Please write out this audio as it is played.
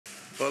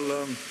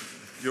Well,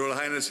 Your Royal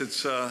Highness,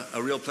 it's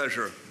a real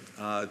pleasure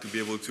to be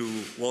able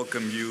to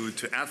welcome you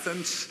to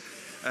Athens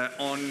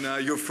on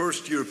your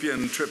first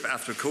European trip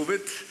after COVID.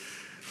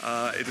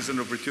 It is an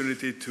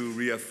opportunity to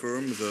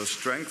reaffirm the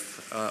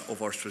strength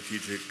of our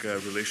strategic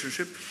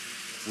relationship.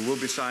 We will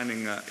be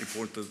signing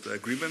important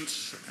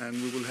agreements, and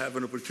we will have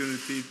an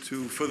opportunity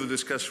to further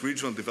discuss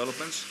regional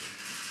developments,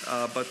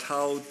 but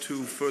how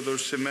to further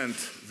cement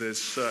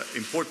this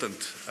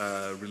important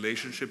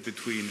relationship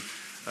between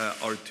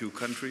our two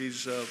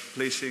countries,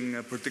 placing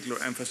a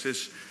particular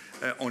emphasis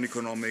on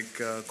economic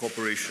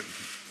cooperation.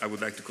 I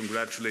would like to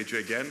congratulate you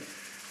again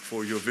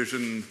for your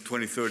Vision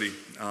 2030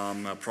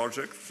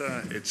 project,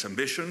 its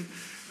ambition,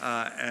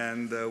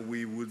 and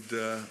we would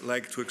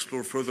like to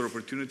explore further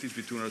opportunities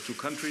between our two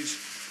countries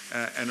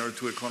and our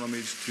two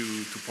economies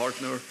to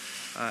partner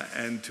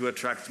and to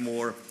attract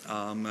more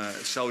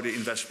Saudi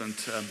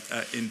investment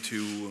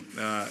into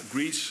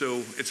Greece.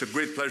 So it's a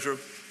great pleasure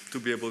to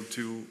be able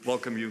to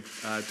welcome you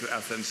to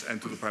Athens and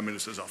to the Prime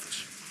Minister's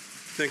office.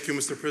 Thank you,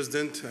 Mr.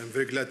 President. I'm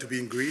very glad to be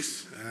in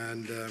Greece,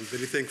 and I'm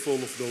very thankful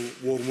of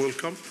the warm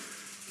welcome,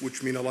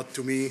 which means a lot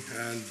to me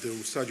and to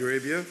Saudi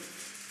Arabia.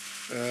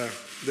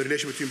 The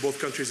relation between both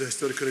countries is a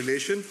historical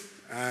relation,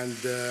 and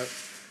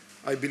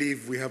I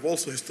believe we have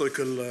also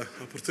historical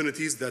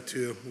opportunities that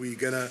we're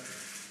going to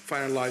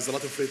finalize a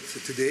lot of it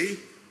today,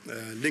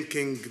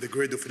 linking the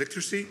grid of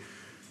electricity,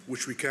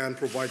 which we can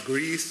provide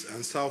Greece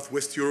and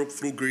Southwest Europe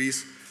through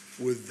Greece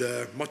with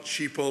much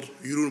cheaper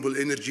renewable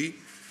energy.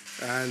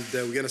 And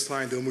we're going to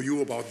sign the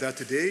MOU about that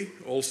today.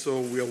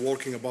 Also, we are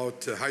working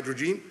about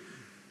hydrogen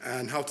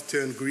and how to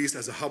turn Greece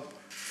as a hub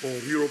for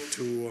Europe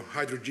to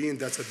hydrogen.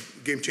 That's a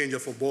game changer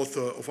for both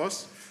of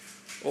us.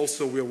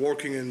 Also, we are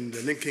working in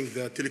linking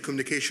the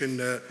telecommunication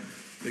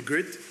the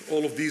grid.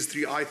 All of these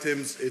three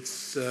items,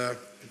 it's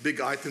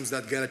big items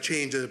that are going to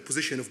change the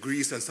position of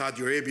Greece and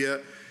Saudi Arabia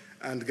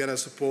and going to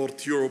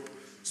support Europe,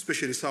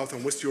 especially South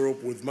and West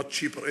Europe, with much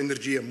cheaper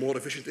energy and more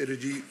efficient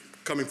energy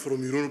coming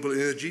from renewable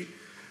energy.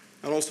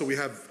 And also we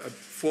have a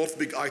fourth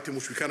big item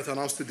which we cannot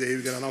announce today.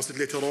 We're going to announce it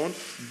later on.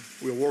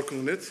 We're working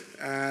on it.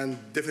 And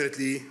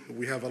definitely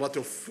we have a lot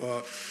of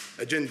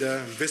agenda,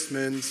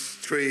 investments,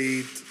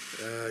 trade,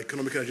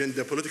 economic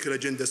agenda, political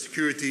agenda,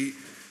 security.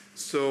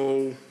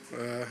 So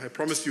I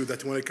promise you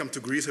that when I come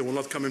to Greece, I will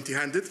not come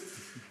empty-handed.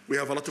 We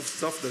have a lot of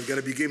stuff that's going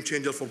to be game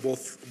changer for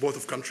both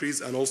of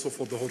countries and also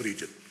for the whole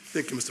region.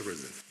 Thank you, Mr.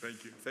 President.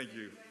 Thank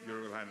you,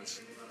 Your Royal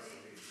Highness.